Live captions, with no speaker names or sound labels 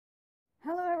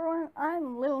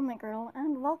I'm Little McGirl,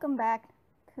 and welcome back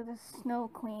to the Snow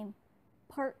Queen,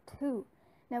 Part 2.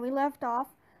 Now, we left off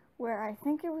where I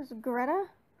think it was Greta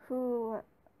who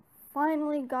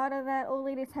finally got out of that old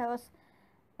lady's house,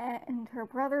 and her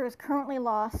brother is currently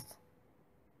lost.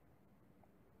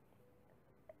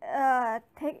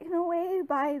 Taken away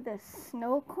by the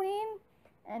Snow Queen,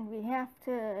 and we have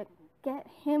to get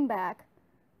him back.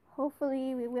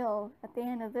 Hopefully we will at the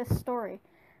end of this story.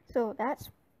 So that's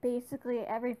basically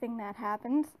everything that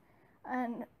happens,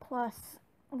 and plus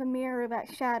the mirror that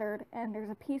shattered, and there's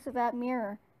a piece of that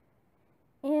mirror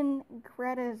in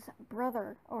Greta's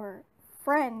brother or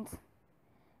friend,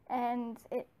 and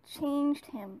it changed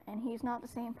him, and he's not the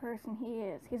same person he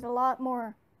is. He's a lot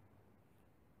more,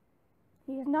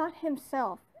 he's not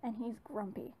himself, and he's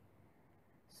grumpy.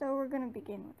 So we're gonna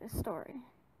begin with this story.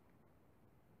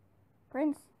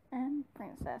 Prince and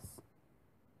Princess.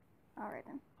 Alright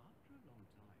then.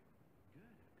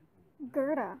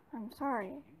 Gerda, I'm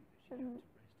sorry.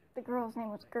 The girl's name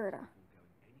was Gerda.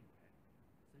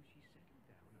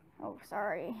 Oh,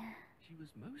 sorry. She was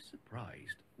most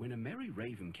surprised when a merry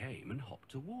raven came and hopped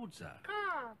towards her.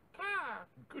 Caw, caw.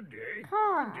 Good day.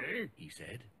 Caw. Good day, he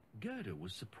said. Gerda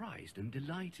was surprised and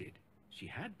delighted. She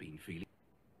had been feeling...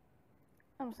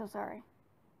 I'm so sorry.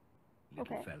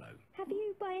 Little Okay. fellow, Have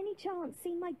you, by any chance,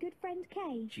 seen my good friend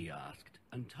Kay? she asked,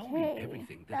 and told Kay. him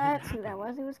everything that had That's who happened. that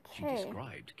was. It was She Kay.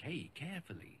 described Kay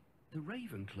carefully. The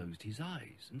raven closed his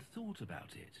eyes and thought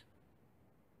about it.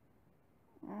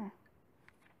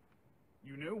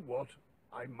 You know what?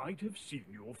 I might have seen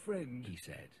your friend. He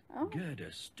said. Oh.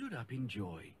 Gerda stood up in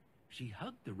joy. She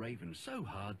hugged the raven so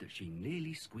hard that she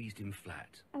nearly squeezed him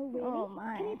flat. Oh, really? Oh,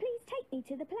 my. Can you please take me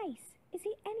to the place? Is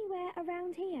he anywhere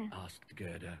around here? Asked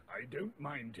Gerda. I don't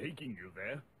mind taking you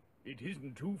there. It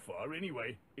isn't too far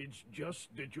anyway. It's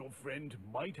just that your friend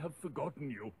might have forgotten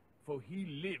you, for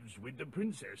he lives with the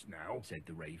princess now. Said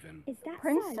the raven. Is that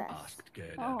Princess. so? Asked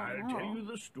Gerda. Oh, I'll no. tell you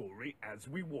the story as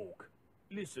we walk.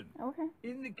 Listen, Okay.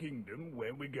 in the kingdom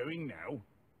where we're going now,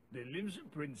 there lives a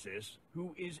princess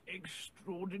who is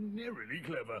extraordinarily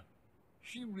clever.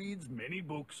 She reads many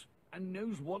books and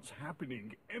knows what's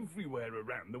happening everywhere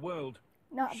around the world.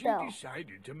 Not She Belle.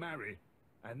 decided to marry,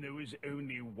 and there was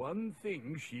only one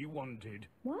thing she wanted.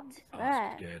 What? That.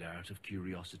 Asked Gerda out of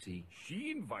curiosity. She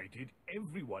invited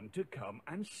everyone to come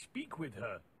and speak with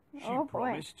her. She Oh, boy.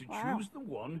 promised to Wow. choose the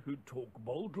one who'd talk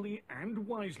boldly and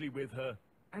wisely with her,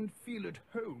 and feel at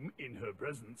home in her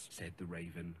presence. Said the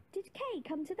raven. Did Kay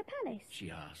come to the palace?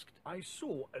 She asked. I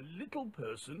saw a little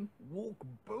person walk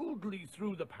boldly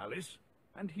through the palace,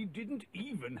 and he didn't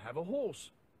even have a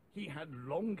horse. He had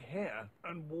long hair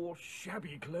and wore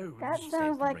shabby clothes. That said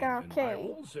sounds the like our raven. I Kay.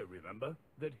 also remember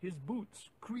that his boots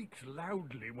creaked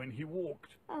loudly when he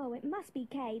walked. Oh, it must be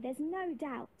Kay, there's no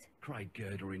doubt. Cried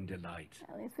Gerda in delight.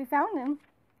 At least we found him.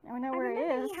 Now we know I where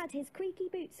remember he is. he had his creaky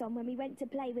boots on when we went to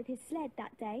play with his sled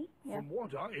that day. Yeah. From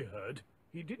what I heard,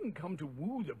 he didn't come to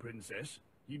woo the princess.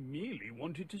 He merely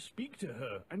wanted to speak to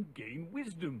her and gain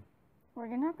wisdom. Well,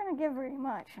 you're not going to give very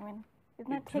much. I mean, he's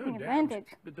not It taking turned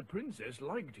advantage. out that the princess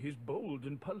liked his bold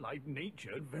and polite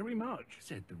nature very much.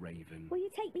 Said the raven. Will you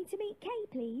take me to meet Kay,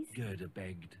 please? Gerda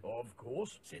begged. Of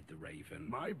course, Said the raven.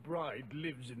 my bride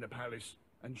lives in the palace,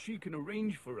 and she can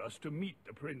arrange for us to meet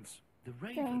the prince. The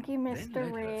raven Thank you, then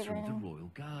Mr. led her through the Raven.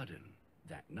 royal garden.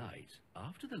 That night,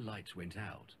 after the lights went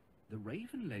out, the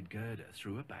raven led Gerda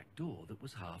through a back door that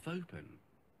was half open.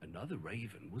 Another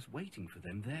raven was waiting for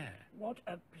them there. What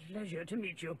a pleasure to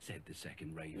meet you. Said the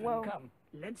second raven. Whoa. Come,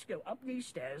 let's go up these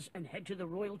stairs and head to the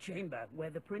royal chamber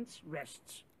where the prince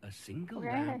rests. A single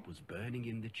Okay. lamp was burning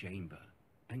in the chamber,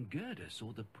 and Gerda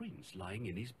saw the prince lying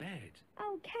in his bed.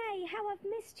 Oh, Kay, how I've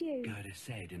missed you. Gerda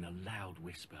said in a loud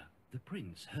whisper. The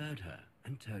prince heard her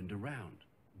and turned around.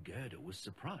 Gerda was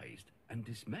surprised and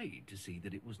dismayed to see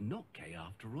that it was not Kay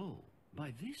after all.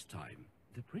 By this time,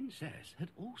 the princess had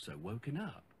also woken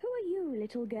up. Who are you,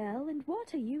 little girl, and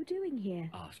what are you doing here?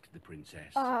 Asked the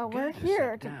princess. We're Gerda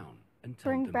here sat to down and told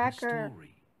bring them back the her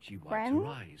story. She wiped friend? her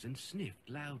eyes and sniffed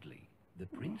loudly. The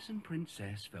prince and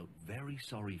princess felt very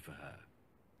sorry for her.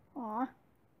 Aw.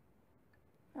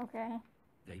 Okay.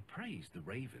 They praised the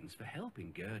ravens for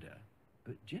helping Gerda,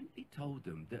 but gently told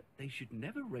them that they should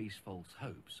never raise false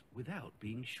hopes without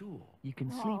being sure. You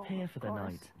can Oh, sleep here for of the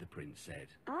course. night. The prince said.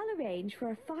 I'll arrange for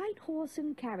a fine horse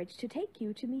and carriage to take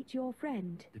you to meet your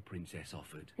friend. The princess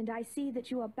offered. And I see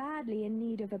that you are badly in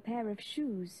need of a pair of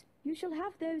shoes. You shall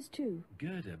have those too.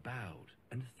 Gerda bowed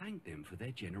and thanked them for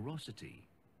their generosity.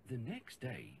 The next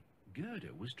day,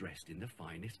 Gerda was dressed in the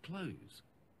finest clothes.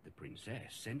 The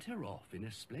princess sent her off in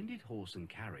a splendid horse and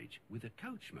carriage with a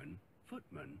coachman,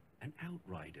 footman, and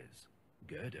outriders.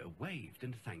 Gerda waved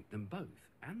and thanked them both,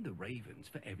 and the ravens,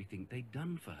 for everything they'd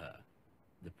done for her.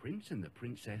 The prince and the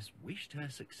princess wished her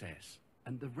success,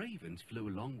 and the ravens flew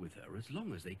along with her as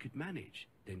long as they could manage,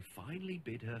 then finally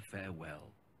bid her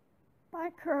farewell. Bye,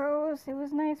 crows. It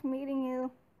was nice meeting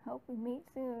you. Hope we meet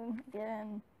soon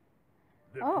again.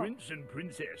 The Oh. prince and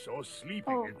princess are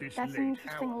sleeping Oh, at this that's late an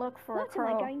interesting hour. look for a What am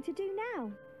crow. I going to do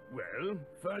now? Well,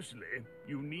 firstly,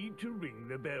 you need to ring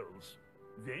the bells.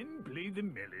 Then play the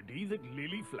melody that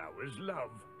lily flowers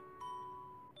love.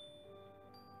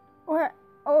 What?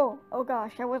 Oh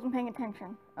gosh, I wasn't paying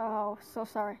attention. Oh, so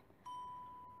sorry.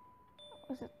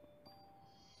 Was it?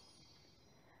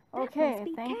 That Okay, must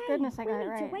be thank Kay. goodness I got We it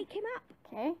need to right. wake him up.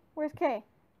 Kay? Where's Kay?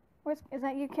 Is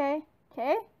that you, Kay?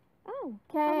 Kay? Oh,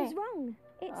 Kay. I was wrong.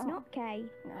 It's Oh. not Kay.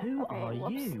 No. Who okay, are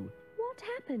whoops. you? What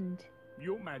happened?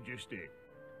 Your Majesty,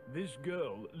 this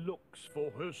girl looks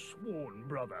for her sworn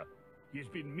brother. He's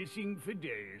been missing for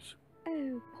days.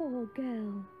 Oh, poor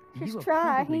girl. She's You are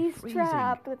trapped. probably He's freezing.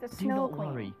 trapped with the Do Snow not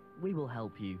Queen. worry. We will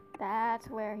help you. That's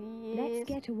where he is. Let's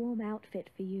get a warm outfit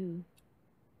for you.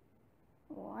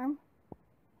 Warm?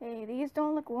 Hey, these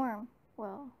don't look warm.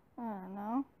 Well, I don't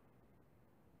know.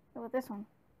 Go with this one.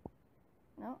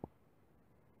 No.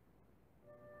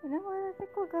 You know what? I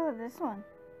think we'll go with this one.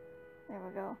 There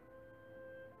we go.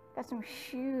 Got some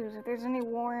shoes. If there's any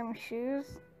warm shoes.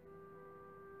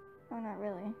 Oh, not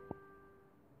really.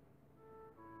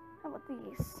 How about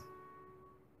these?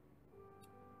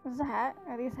 What's a hat?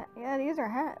 Are these yeah, these are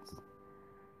hats.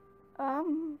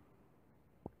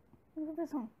 Look at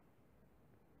this one.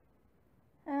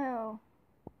 Oh.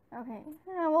 Okay.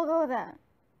 We'll go with that.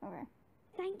 Okay.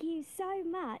 Thank you so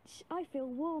much. I feel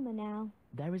warmer now.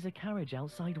 There is a carriage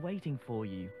outside waiting for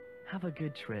you. Have a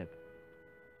good trip.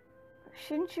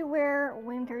 Shouldn't you wear a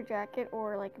winter jacket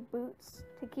or like boots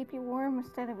to keep you warm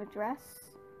instead of a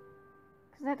dress?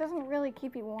 Because that doesn't really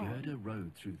keep you warm. Gerda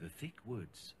rode through the thick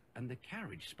woods, and the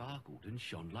carriage sparkled and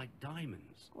shone like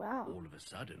diamonds. Wow. All of a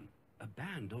sudden, a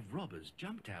band of robbers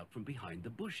jumped out from behind the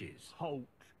bushes. Halt,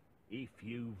 if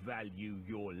you value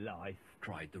your life.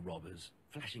 Cried the robbers,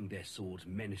 flashing their swords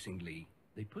menacingly.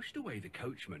 They pushed away the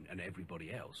coachman and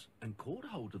everybody else, and caught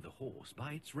hold of the horse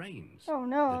by its reins. Oh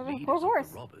no, The the leader poor of horse.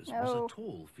 the robbers No. was a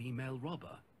tall female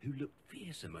robber who looked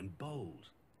fearsome and bold.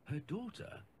 Her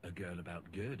daughter, a girl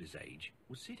about Gerda's age,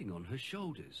 was sitting on her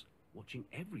shoulders, watching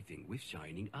everything with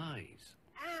shining eyes.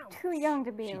 Too young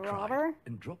to be She a cried robber.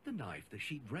 and dropped the knife that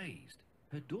she'd raised.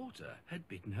 Her daughter had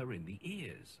bitten her in the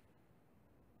ears.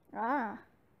 Ah,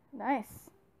 nice.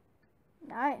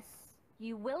 Nice.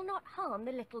 You will not harm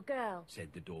the little girl. Said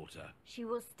the daughter. She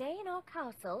will stay in our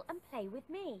castle and play with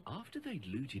me. After they'd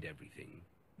looted everything,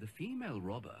 the female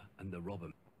robber and the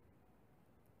robber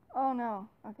Oh no.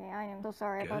 Okay, I am so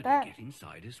sorry about Gerda that. get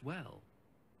inside as well.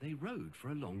 They rode for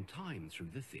a long time through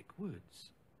the thick woods.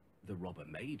 The robber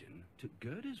maiden took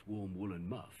Gerda's warm woolen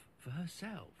muff for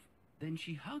herself. Then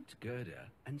she hugged Gerda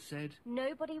and said,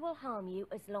 Nobody will harm you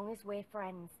as long as we're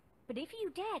friends. But if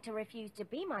you dare to refuse to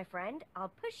be my friend,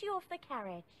 I'll push you off the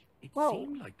carriage. it Whoa.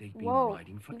 seemed like they'd been Whoa.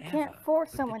 riding You forever. can't force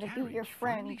but someone the to be your carriage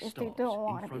friend finally if they stopped don't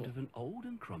want in to front be. of an old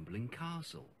and crumbling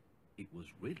castle. It was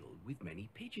riddled with many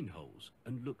pigeonholes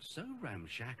and looked so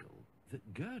ramshackle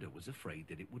that Gerda was afraid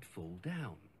that it would fall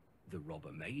down. The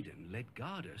robber maiden led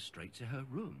Gerda straight to her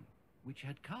room, which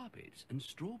had carpets and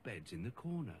straw beds in the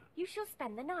corner. You shall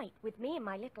spend the night with me and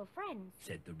my little friends.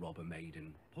 Said the robber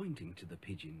maiden, pointing to the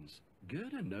pigeons.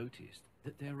 Gerda noticed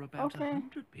that there were about Okay.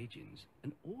 100 pigeons,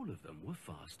 and all of them were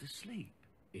fast asleep.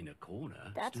 In a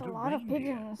corner That's stood a lot of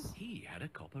reindeer. pigeons. He had a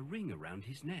copper ring around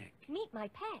his neck. Meet my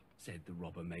pet. Said the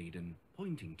robber maiden,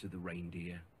 pointing to the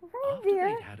reindeer. Reindeer?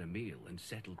 After they'd had a meal and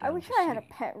settled down I wish to I had a sleep,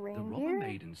 pet the robber reindeer.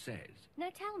 maiden says, Now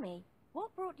tell me,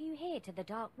 what brought you here to the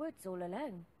dark woods all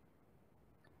alone?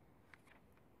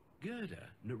 Gerda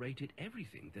narrated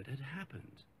everything that had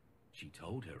happened. She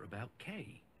told her about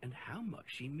Kay and how much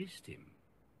she missed him.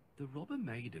 The robber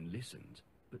maiden listened,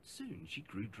 but soon she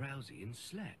grew drowsy and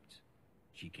slept.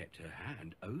 She kept her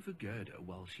hand over Gerda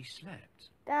while she slept.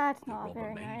 That's The not robber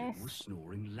very maiden nice. was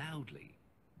snoring loudly,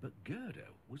 but Gerda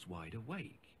was wide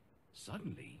awake.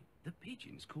 Suddenly, the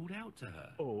pigeons called out to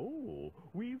her. Oh,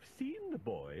 we've seen the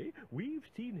boy. We've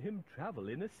seen him travel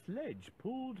in a sledge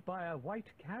pulled by a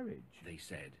white carriage. They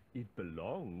said. It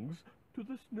belongs to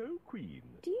the Snow Queen.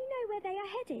 Do you know where they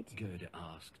are headed? Gerda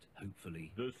asked,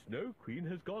 hopefully. The Snow Queen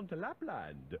has gone to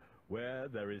Lapland, where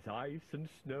there is ice and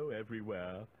snow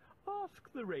everywhere.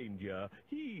 Ask the reindeer.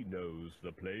 He knows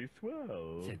the place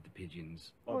well. Said the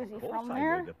pigeons. Oh, Of is he course from I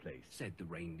there? know the place. Said the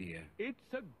reindeer.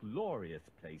 It's a glorious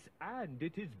place, and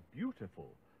it is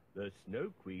beautiful. The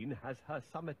Snow Queen has her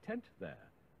summer tent there,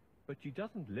 but she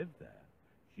doesn't live there.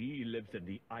 She lives in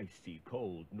the icy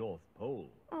cold North Pole.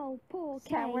 Oh, poor Is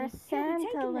that Kay. where He'll be Santa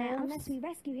taken there lives? unless we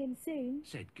rescue him soon.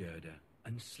 said Gerda,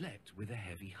 and slept with a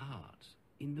heavy heart.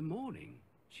 In the morning,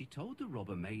 she told the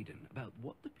robber maiden about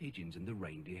what the pigeons and the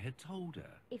reindeer had told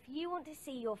her. If you want to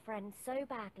see your friend so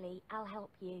badly, I'll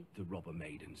help you. The robber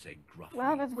maiden said gruffly.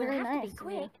 Wow, that's We'll very have nice. to be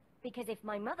quick, because if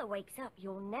my mother wakes up,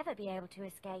 you'll never be able to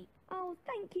escape. Oh,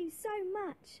 thank you so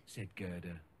much. said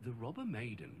Gerda. The robber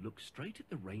maiden looked straight at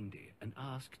the reindeer and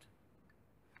asked,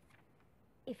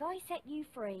 If I set you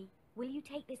free, will you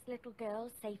take this little girl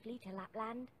safely to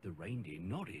Lapland? The reindeer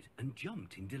nodded and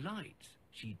jumped in delight.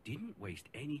 She didn't waste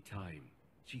any time.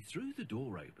 She threw the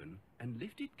door open and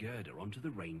lifted Gerda onto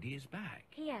the reindeer's back.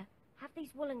 Here, have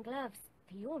these woolen gloves,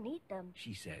 for you'll need them.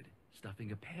 She said,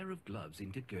 stuffing a pair of gloves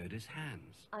into Gerda's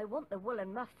hands. I want the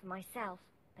woolen muff for myself,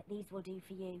 but these will do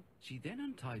for you. She then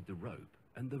untied the rope,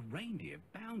 and the reindeer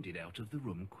bounded out of the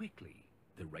room quickly.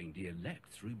 The reindeer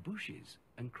leapt through bushes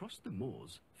and crossed the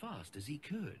moors fast as he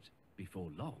could. Before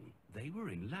long, they were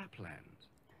in Lapland.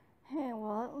 Hey,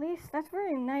 well, at least that's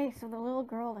very nice of the little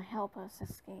girl to help us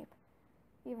escape.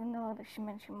 Even though that she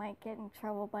meant she might get in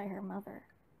trouble by her mother.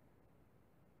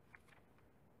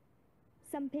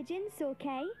 Some pigeons saw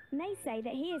Kay, and they say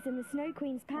that he is in the Snow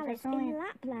Queen's palace only in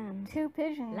Lapland. 2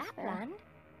 pigeons there. Lapland?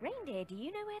 Reindeer, do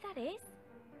you know where that is?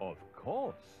 Of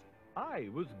course. I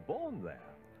was born there.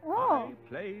 Oh, I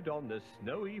played on the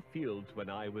snowy fields when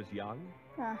I was young.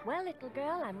 Well, little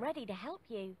girl, I'm ready to help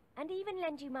you, and even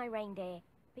lend you my reindeer.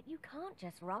 But you can't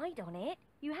just ride on it.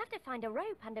 You have to find a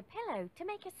rope and a pillow to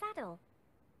make a saddle.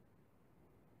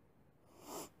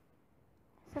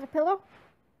 is that a pillow?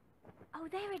 Oh,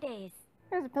 there it is.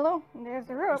 There's a pillow, and there's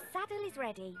the rope. The saddle is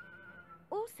ready.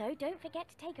 Also, don't forget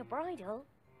to take a bridle.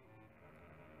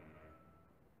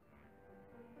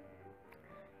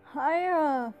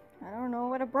 I don't know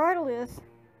what a bridle is.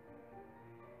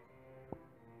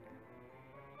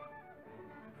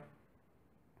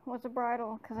 What's a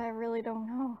bridle? Because I really don't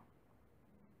know.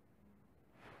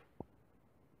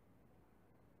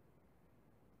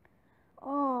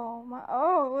 Oh, my,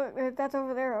 oh, look, that's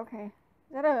over there, okay.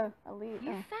 Is that a lead?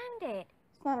 You found it.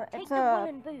 It's not a, Take it's the a,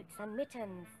 woolen boots and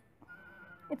mittens.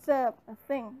 it's a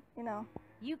thing, you know.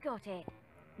 You got it.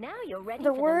 Now you're ready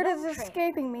The for word the is long trip.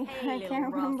 escaping me. Hey, I little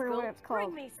can't remember rascal, what it's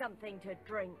called. Bring me something to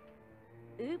drink.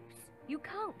 Oops, you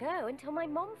can't go until my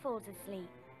mom falls asleep.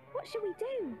 What shall we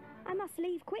do? I must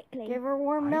leave quickly. Give her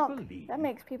warm I milk. believe That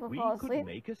makes people we fall could asleep.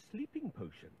 make a sleeping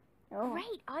potion. Oh.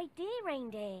 Great idea,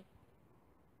 reindeer.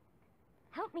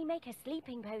 Help me make a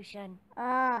sleeping potion.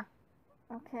 Ah,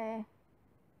 okay.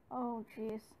 Oh,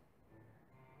 jeez.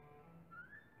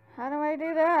 How do I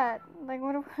do that? Like,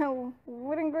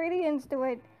 what ingredients do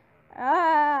I?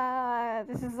 Ah,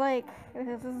 this is like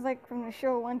from the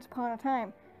show Once Upon a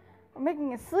Time. We're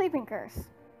making a sleeping curse.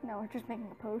 No, we're just making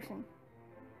a potion.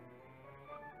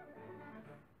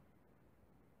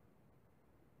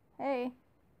 Hey,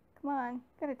 come on, you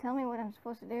gotta tell me what I'm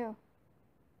supposed to do.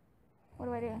 What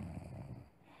do I do?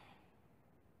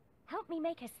 Help me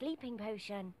make a sleeping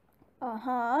potion.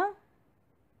 Uh-huh.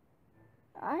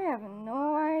 I have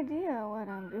no idea what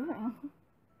I'm doing.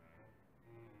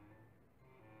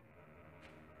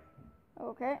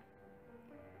 Okay.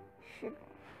 Sugar.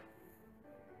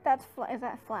 That's is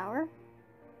that flour?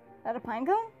 Is that a pine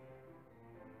cone?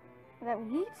 Is that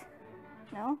wheat?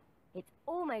 No. It's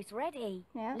almost ready.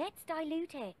 Yeah. Let's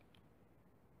dilute it.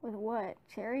 With what?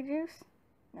 Cherry juice?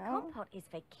 No. Compote is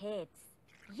for kids.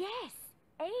 Yes,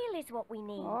 ale is what we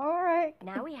need. All right.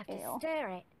 Now we have to Ale. stir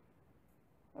it.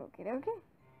 Okie dokie.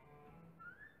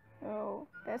 Oh,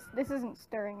 this isn't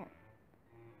stirring it.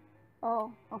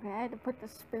 Oh, okay. I had to put the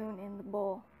spoon in the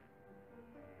bowl.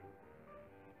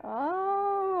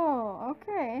 Oh,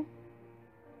 okay.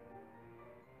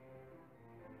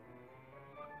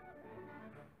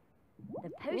 The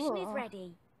potion is Ooh.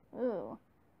 ready. Ooh.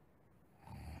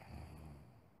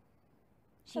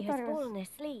 She I has thought it was- fallen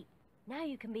asleep. Now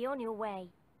you can be on your way.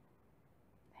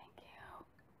 Thank you.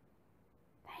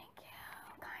 Thank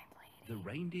you, kind lady. The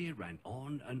reindeer ran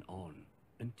on and on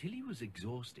until he was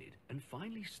exhausted and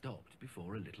finally stopped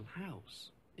before a little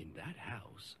house. In that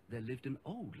house, there lived an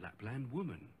old Lapland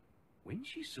woman. When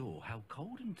she saw how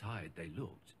cold and tired they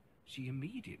looked, she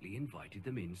immediately invited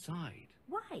them inside.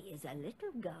 Why is a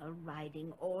little girl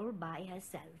riding all by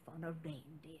herself on a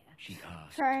reindeer? She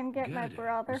asked. Try and get my Gerda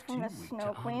brother was from too the weak Snow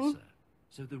to Queen. answer,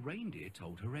 so the reindeer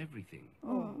told her everything.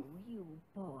 Oh, you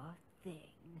poor thing.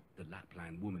 The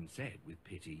Lapland woman said with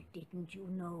pity. Didn't you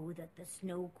know that the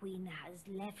Snow Queen has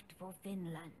left for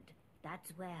Finland?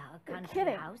 That's where her You're country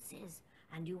kidding. house is,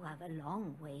 and you have a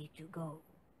long way to go.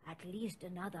 At least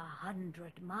another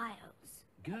 100 miles.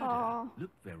 Gerda Aw.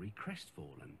 looked very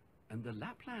crestfallen, and the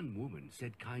Lapland woman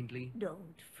said kindly,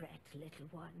 Don't fret, little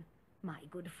one. My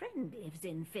good friend lives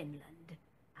in Finland.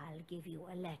 I'll give you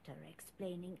a letter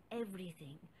explaining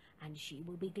everything, and she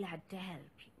will be glad to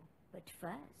help you. But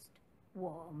first,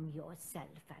 warm yourself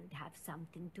and have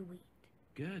something to eat.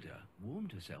 Gerda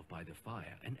warmed herself by the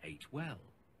fire and ate well.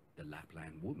 The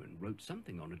Lapland woman wrote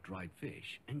something on a dried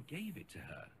fish and gave it to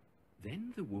her.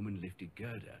 Then the woman lifted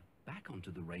Gerda back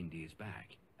onto the reindeer's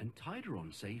back and tied her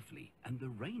on safely, and the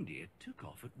reindeer took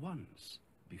off at once.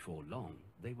 Before long,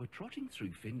 they were trotting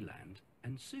through Finland,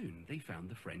 and soon they found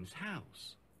the friend's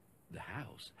house. The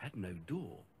house had no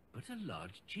door, but a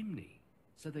large chimney,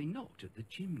 so they knocked at the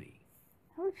chimney.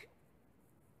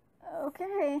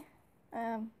 Okay.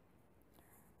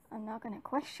 I'm not gonna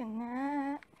question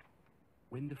that.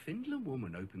 When the Finland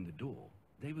woman opened the door,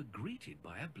 they were greeted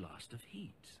by a blast of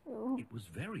heat. Ooh. It was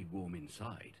very warm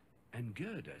inside, and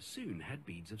Gerda soon had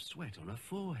beads of sweat on her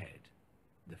forehead.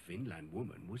 The Finland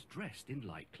woman was dressed in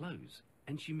light clothes,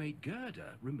 and she made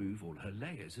Gerda remove all her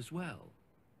layers as well.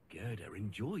 Gerda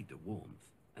enjoyed the warmth,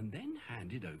 and then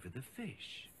handed over the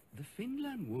fish. The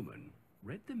Finland woman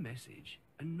read the message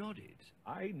and nodded.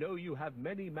 I know you have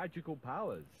many magical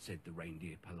powers, Said the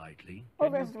reindeer politely. Oh,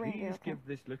 Can there's you the reindeer. please Okay. give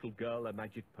this little girl a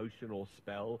magic potion or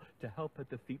spell to help her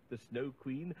defeat the Snow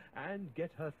Queen and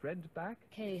get her friend back?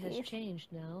 Kay has Please.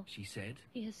 changed now. She said.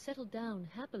 He has settled down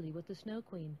happily with the Snow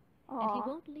Queen, and he Aw.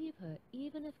 won't leave her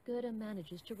even if Gerda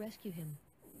manages to rescue him.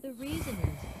 The reason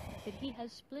is that he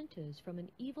has splinters from an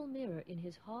evil mirror in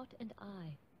his heart and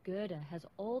eye. Gerda has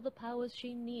all the powers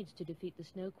she needs to defeat the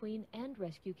Snow Queen and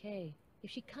rescue Kay. If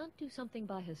she can't do something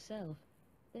by herself,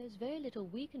 there's very little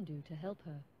we can do to help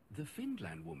her. The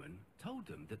Finland woman told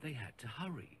them that they had to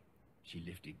hurry. She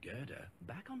lifted Gerda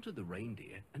back onto the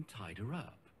reindeer and tied her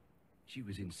up. She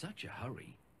was in such a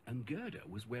hurry, and Gerda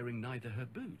was wearing neither her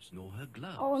boots nor her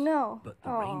gloves. Oh no. But the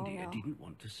Oh, reindeer no. didn't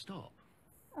want to stop.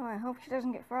 Oh, I hope she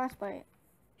doesn't get frostbite.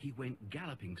 He went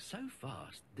galloping so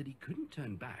fast that he couldn't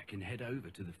turn back and head over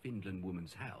to the Finland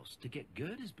woman's house to get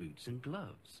Gerda's boots and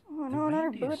gloves. Oh The no, not her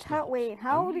reindeer boots. stopped Wait,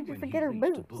 how only did you when forget he her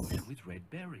reached a boots? bush with red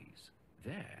berries.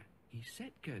 There, he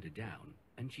set Gerda down,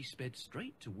 and she sped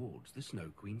straight towards the Snow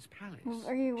Queen's palace.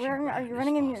 Are you She wearing? Are ran you as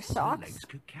running in your fast as her socks? legs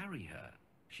could carry her.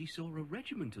 She saw a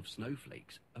regiment of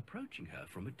snowflakes approaching her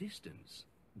from a distance.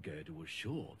 Gerda was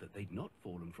sure that they'd not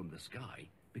fallen from the sky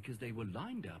because they were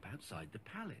lined up outside the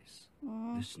palace.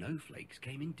 The snowflakes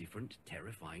came in different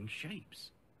terrifying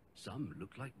shapes. Some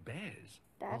looked like bears,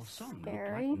 while That's some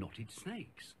scary. looked like knotted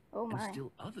snakes, Oh and my.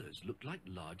 still others looked like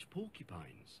large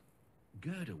porcupines.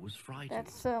 Gerda was frightened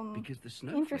That's because the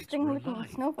snowflakes interesting were looking alive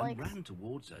and snowflakes. ran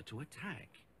towards her to attack.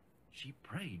 She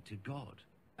prayed to God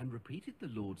and repeated the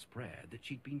Lord's Prayer that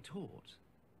she'd been taught.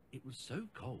 It was so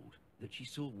cold that she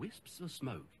saw wisps of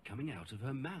smoke coming out of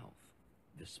her mouth.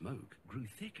 The smoke grew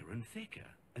thicker and thicker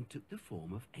and took the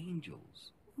form of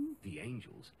angels. The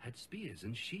angels had spears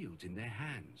and shields in their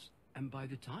hands, and by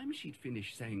the time she'd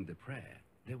finished saying the prayer,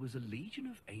 there was a legion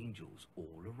of angels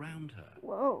all around her.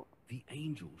 Whoa. The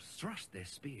angels thrust their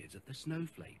spears at the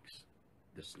snowflakes.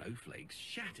 The snowflakes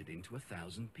shattered into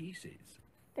 1,000 pieces.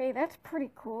 Hey, that's pretty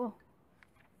cool.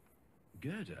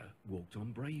 Gerda walked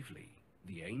on bravely.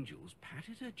 The angels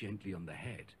patted her gently on the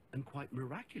head, and quite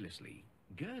miraculously,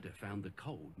 Gerda found the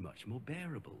cold much more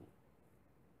bearable.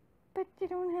 But you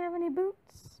don't have any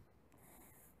boots.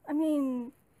 I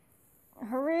mean,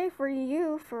 hooray for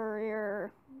you for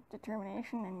your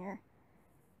determination and your,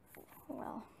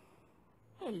 well,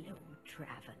 Hello,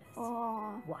 travelers.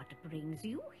 oh, What brings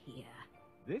you here?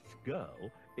 This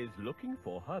girl is looking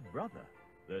for her brother.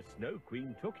 The Snow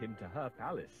Queen took him to her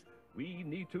palace. We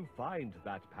need to find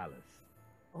that palace.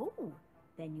 Oh,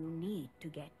 then you need to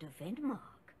get to Finnmark.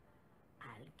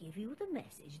 I'll give you the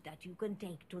message that you can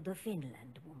take to the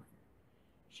Finland woman.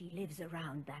 She lives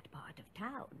around that part of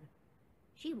town.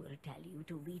 She will tell you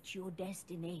to reach your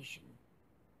destination.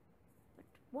 But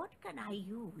what can I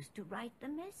use to write the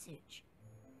message?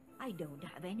 I don't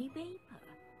have any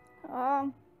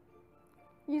paper.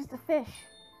 use the fish.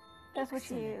 That's what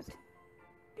she Excellent. used.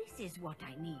 This is what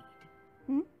I need.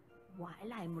 Hmm?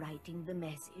 While I'm writing the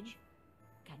message,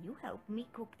 can you help me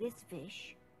cook this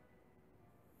fish?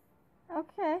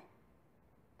 Okay.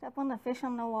 Tap on the fish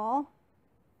on the wall.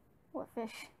 What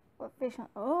fish? What fish on?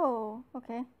 Oh,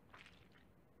 okay.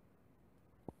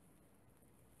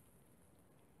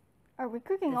 Are we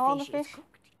cooking all the is fish? cooked.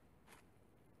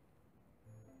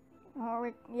 Are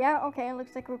we? Yeah, okay. It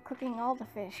looks like we're cooking all the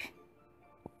fish.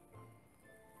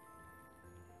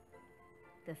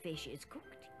 The fish is cooked.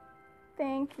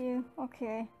 Thank you.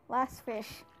 Okay. Last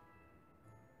fish.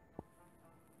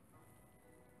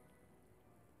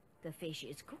 The fish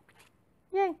is cooked.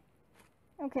 Yay.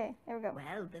 Okay, there we go.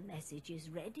 Well, the message is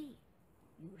ready.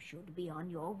 You should be on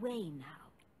your way now.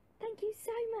 Thank you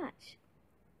so much.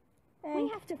 Thank We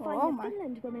have to find oh the my.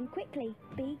 Finland woman quickly.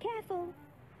 Be careful.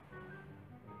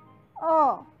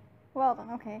 Oh, well then,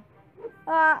 okay.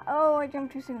 Oh, I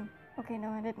jumped too soon. Okay, no,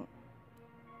 I didn't.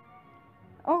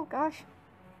 Oh, gosh.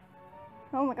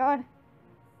 Oh my god.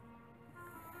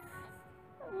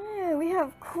 Yeah, we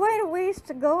have quite a ways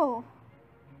to go.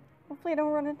 Hopefully I don't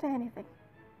run into anything.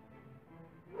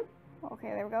 Okay,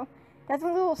 there we go. That's a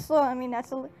little slow. I mean,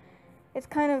 it's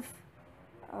kind of,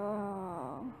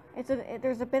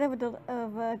 there's a bit of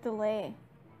a delay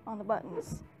on the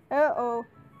buttons. Uh-oh.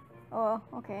 Oh,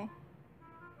 okay.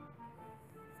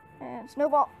 And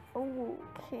snowball.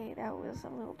 Okay, that was a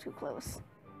little too close.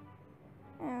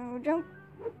 And we jump.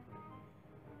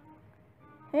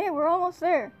 Hey, we're almost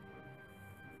there.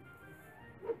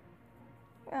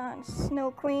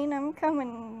 Snow Queen, I'm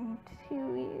coming to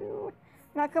you.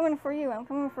 I'm not coming for you, I'm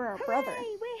coming for our brother.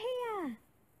 Hooray, we're here!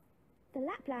 The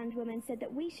Lapland woman said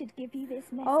that we should give you this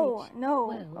message. Oh, no.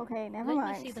 Well, Okay, never let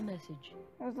mind. me see the message.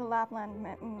 It was the Lapland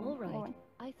All right, woman.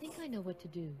 I think I know what to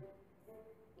do.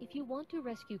 If you want to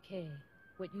rescue Kay,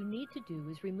 what you need to do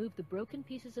is remove the broken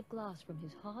pieces of glass from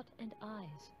his heart and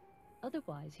eyes.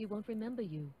 Otherwise, he won't remember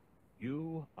you.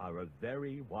 You are a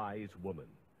very wise woman.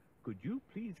 Could you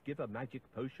please give a magic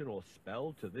potion or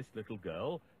spell to this little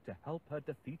girl to help her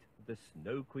defeat the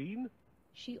Snow Queen?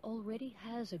 She already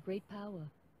has a great power.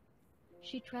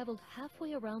 She traveled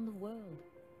halfway around the world.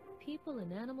 People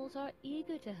and animals are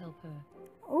eager to help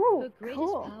her. Ooh, Her greatest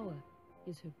cool. power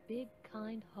is her big,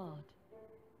 kind heart.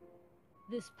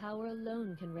 This power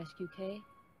alone can rescue Kay.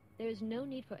 There is no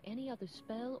need for any other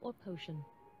spell or potion.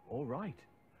 All right,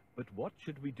 but what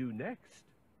should we do next?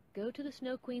 Go to the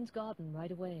Snow Queen's garden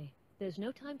right away. There's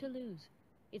no time to lose.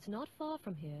 It's not far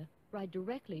from here. Ride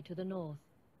directly to the north.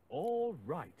 All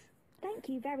right. Thank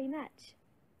you very much.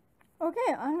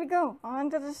 Okay, on we go. On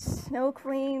to the Snow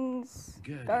Queen's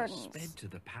Gerda gardens. sped to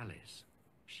the palace.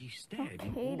 She stared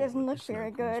in Okay, awe doesn't at look the Snow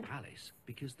very Queen's good. palace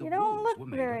because the You don't walls look were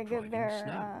made very of good driving there,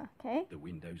 snow. okay? The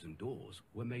windows and doors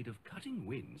were made of cutting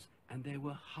winds, and there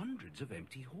were hundreds of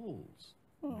empty halls.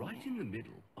 Right in the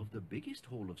middle of the biggest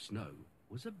hall of snow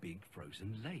was a big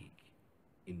frozen lake.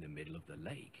 In the middle of the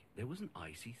lake, there was an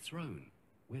icy throne,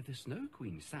 where the Snow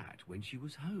Queen sat when she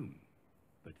was home.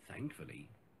 But thankfully,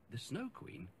 the Snow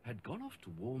Queen had gone off to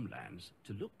warm lands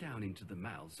to look down into the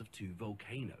mouths of two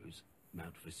volcanoes,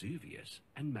 Mount Vesuvius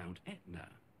and Mount Etna.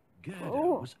 Gerda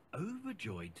was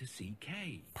overjoyed to see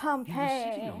Kay. Pompeii. He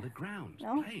was sitting on the ground,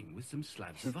 No? playing with some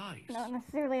slabs of ice. Not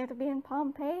necessarily have to be in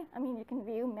Pompeii. I mean, you can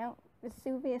view Mount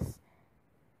Vesuvius.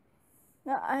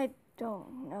 No, I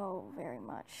don't know very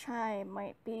much. I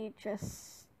might be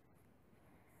just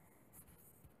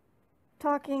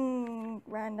talking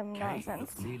random Kay nonsense.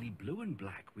 looked nearly blue and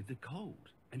black with the cold,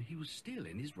 and he was still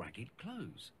in his ragged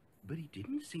clothes. But he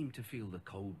didn't seem to feel the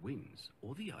cold winds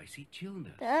or the icy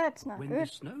chillness. That's not when good. the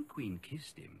Snow Queen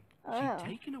kissed him, Oh. she'd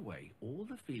taken away all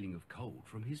the feeling of cold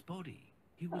from his body.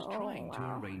 He was trying to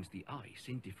arrange the ice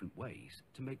in different ways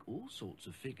to make all sorts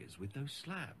of figures with those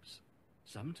slabs.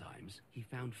 Sometimes he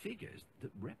found figures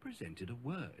that represented a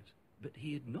word, but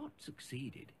he had not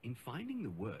succeeded in finding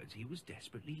the words he was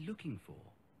desperately looking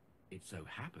for. It so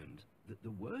happened that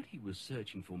the word he was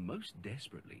searching for most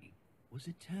desperately was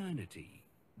eternity.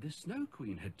 The Snow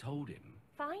Queen had told him,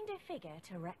 Find a figure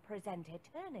to represent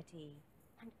eternity,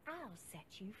 and I'll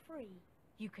set you free.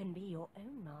 You can be your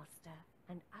own master,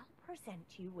 and I'll present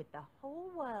you with the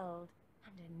whole world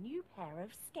and a new pair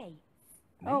of skates.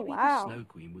 maybe wow. the Snow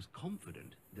Queen was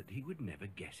confident that he would never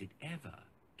guess it ever.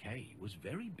 Kay was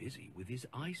very busy with his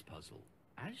ice puzzle.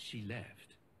 As she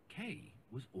left, Kay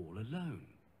was all alone.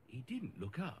 He didn't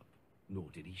look up, nor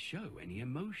did he show any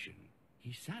emotion.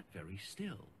 He sat very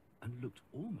still and looked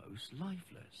almost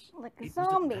lifeless. Like a It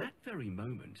zombie. was at that very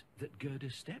moment that Gerda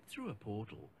stepped through a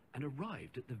portal and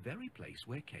arrived at the very place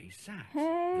where Kay sat. The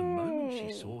moment she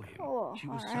Hey, saw him, cool, she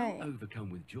was alright. so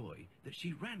overcome with joy that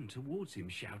she ran towards him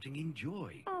shouting in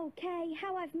joy. Oh, Kay,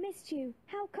 how I've missed you.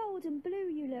 How cold and blue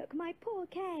you look, my poor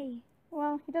Kay.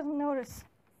 Well, he doesn't notice.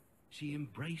 She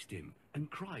embraced him and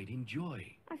cried in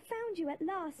joy. I found you at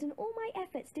last, and all my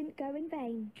efforts didn't go in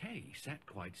vain. Kay sat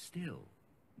quite still,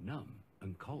 numb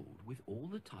and cold with all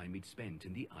the time he'd spent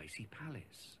in the icy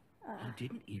palace. He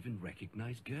didn't even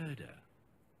recognize Gerda.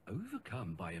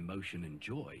 Overcome by emotion and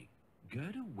joy,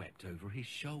 Gerda wept over his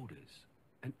shoulders,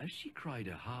 and as she cried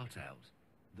her heart out,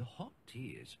 the hot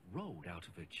tears rolled out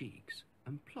of her cheeks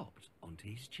and plopped onto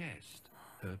his chest.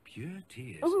 Her pure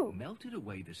tears melted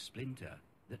away the splinter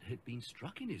that had been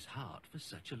struck in his heart for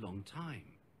such a long time.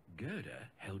 Gerda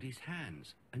held his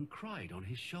hands and cried on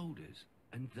his shoulders,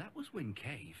 and that was when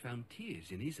Kay found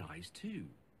tears in his eyes too.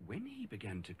 When he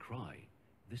began to cry,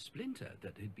 the splinter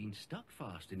that had been stuck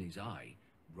fast in his eye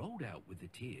rolled out with the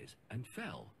tears and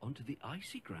fell onto the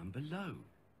icy ground below.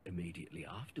 Immediately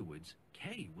afterwards,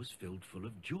 Kay was filled full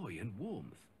of joy and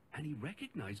warmth, and he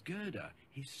recognized Gerda,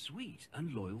 his sweet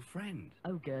and loyal friend.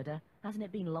 Oh, Gerda, hasn't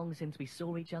it been long since we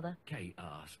saw each other? Kay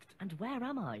asked. And where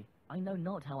am I? I know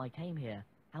not how I came here,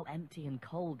 how empty and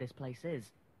cold this place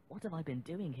is. What have I been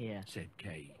doing here? Said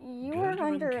Kay. You Gerda were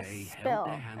under and a Kay spell, held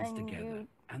their hands and together,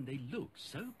 and they looked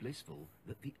so blissful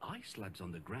that the ice slabs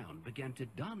on the ground began to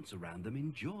dance around them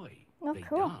in joy. Oh, They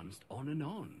cool. danced on,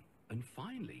 and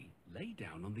finally lay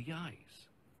down on the ice.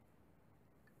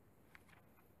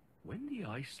 When the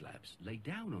ice slabs lay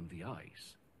down on the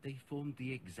ice, they formed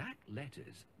the exact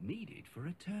letters needed for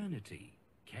eternity.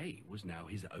 Kay was now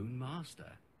his own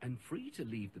master, and free to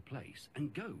leave the place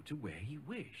and go to where he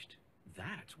wished.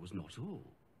 That was not all.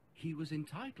 He was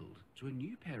entitled to a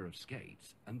new pair of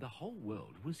skates, and the whole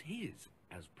world was his,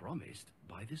 as promised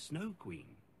by the Snow Queen.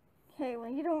 Okay, well,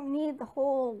 you don't need the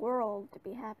whole world to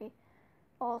be happy.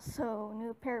 Also,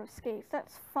 new pair of skates,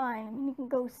 that's fine. I mean, you can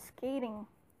go skating,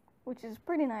 which is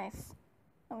pretty nice.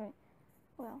 I mean,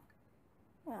 well,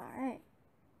 alright.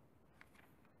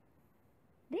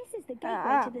 This is the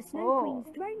gateway to the Snow oh.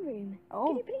 Queen's throne room. Oh.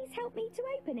 Can you please help me to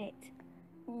open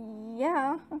it?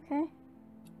 Yeah, okay.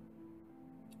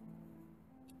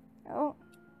 Oh.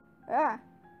 Ah.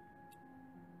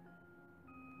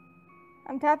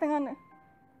 I'm tapping on the...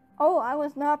 Oh, I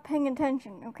was not paying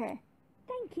attention. Okay.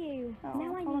 Thank you. Oh,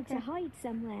 now I need okay. to hide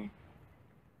somewhere.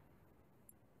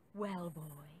 Well, boy,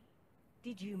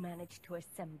 did you manage to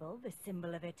assemble the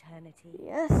symbol of eternity?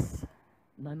 Yes.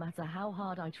 No matter how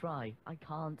hard I try, I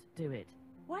can't do it.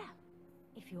 Well,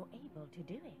 if you're able to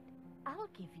do it, I'll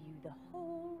give you the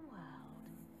whole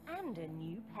world and a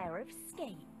new pair of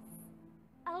skates.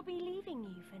 I'll be leaving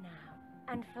you for now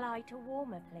and fly to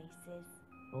warmer places.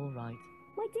 All right.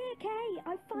 My dear Kay,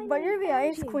 I finally But you're the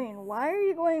found Ice you. Queen. Why are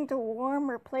you going to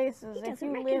warmer places He if doesn't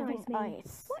you live in recognise me.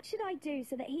 ice? What should I do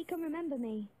so that he can remember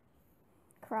me?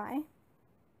 Cry?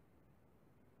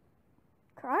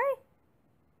 Cry?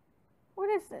 What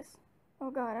is this?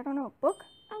 Oh god, I don't know. Book?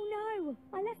 Oh no,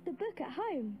 I left the book at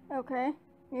home. Okay.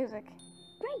 Music.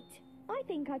 Great, I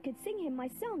think I could sing him my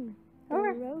song.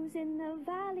 Okay. The rose in the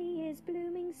valley is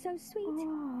blooming so sweet,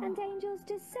 Oh. and angels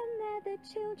descend there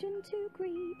the children to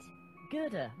greet.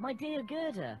 Gerda, my dear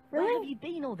Gerda, Really? where have you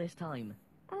been all this time?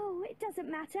 Oh, it doesn't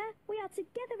matter. We are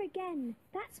together again.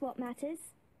 That's what matters.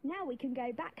 Now we can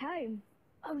go back home.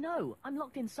 Oh no, I'm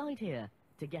locked inside here.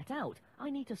 To get out, I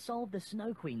need to solve the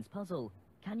Snow Queen's puzzle.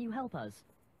 Can you help us?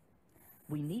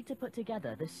 We need to put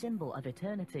together the symbol of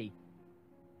eternity.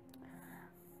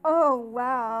 Oh,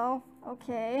 wow.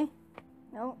 Okay.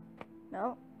 No.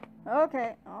 No.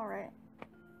 Okay. Alright.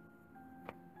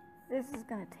 This is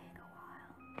gonna take a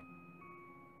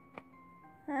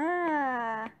while.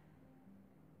 Ah.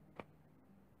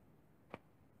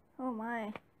 Oh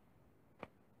my.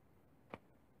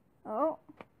 Oh.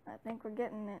 I think we're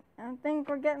getting it. I think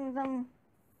we're getting some...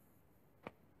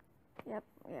 Yep.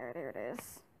 Yeah, there it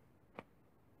is.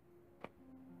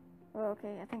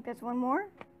 Okay, I think there's one more.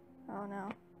 Oh no.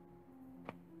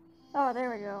 Oh,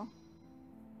 there we go.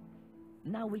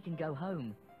 Now we can go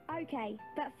home. Okay,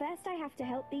 but first I have to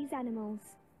help these animals.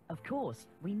 Of course,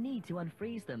 we need to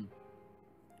unfreeze them.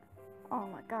 Oh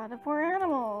my god, the poor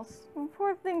animals. The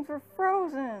poor things were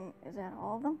frozen. Is that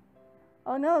all of them?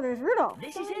 Oh no, there's Rudolph.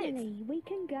 This is it! Finally, we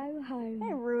can go home.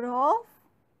 Hey, Rudolph.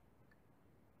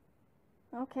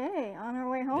 Okay, on our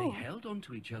way They home. held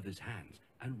onto each other's hands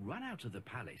and ran out of the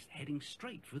palace, heading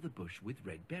straight for the bush with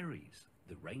red berries.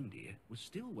 The reindeer was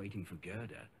still waiting for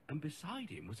Gerda, and beside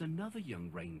him was another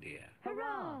young reindeer.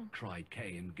 Hurrah! Cried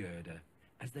Kay and Gerda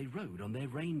as they rode on their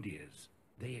reindeers.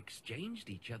 They exchanged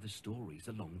each other's stories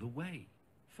along the way.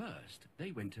 First,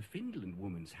 they went to Finland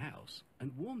Woman's house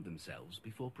and warmed themselves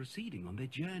before proceeding on their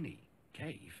journey.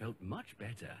 Kay felt much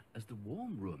better as the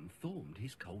warm room thawed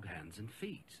his cold hands and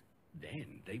feet.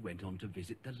 Then they went on to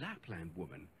visit the Lapland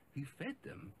woman, who fed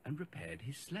them and repaired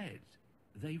his sled.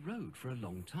 They rode for a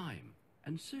long time,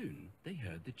 and soon they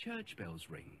heard the church bells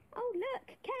ring. Oh,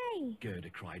 look, Kay! Gerda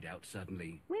cried out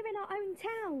suddenly. We're in our own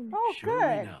town. Oh, Sure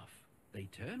good. enough, they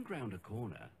turned round a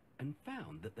corner and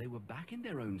found that they were back in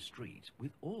their own street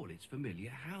with all its familiar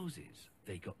houses.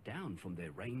 They got down from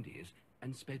their reindeers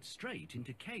and sped straight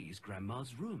into Kay's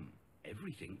grandma's room.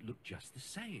 Everything looked just the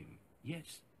same, yet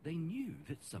they knew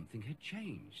that something had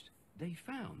changed. They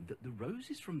found that the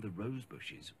roses from the rose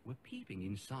bushes were peeping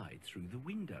inside through the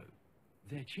window.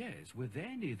 Their chairs were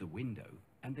there near the window,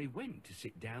 and they went to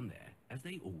sit down there as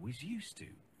they always used to.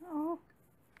 Oh.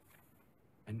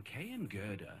 And Kay and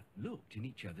Gerda looked in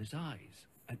each other's eyes,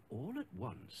 and all at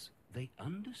once they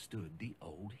understood the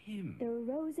old hymn. The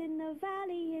rose in the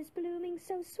valley is blooming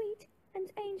so sweet, and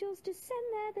angels descend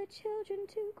there the children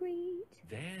to greet.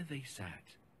 There they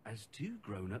sat as two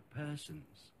grown-up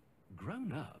persons,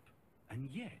 grown up and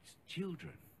yet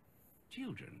children.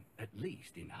 Children, at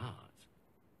least in heart.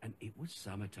 And it was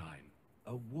summertime,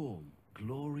 a warm,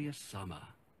 glorious summer.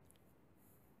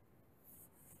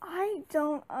 I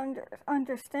don't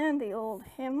understand the old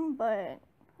hymn, but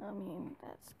I mean,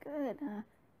 that's good.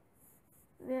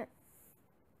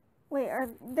 Wait, are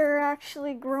they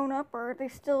actually grown up, or are they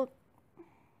still?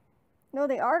 No,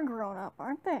 they are grown up,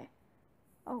 aren't they?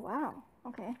 Oh wow.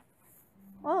 Okay.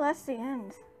 Well, that's the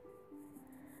end.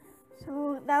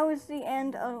 So that was the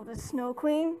end of the Snow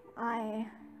Queen. I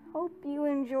hope you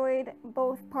enjoyed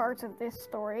both parts of this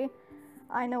story.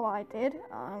 I know I did.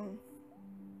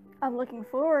 I'm looking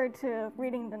forward to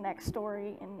reading the next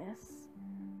story in this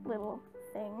little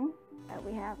thing that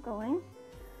we have going.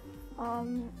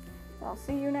 I'll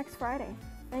see you next Friday.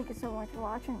 Thank you so much for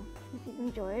watching. If you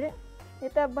enjoyed it,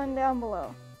 hit that button down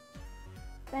below.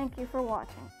 Thank you for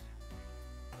watching.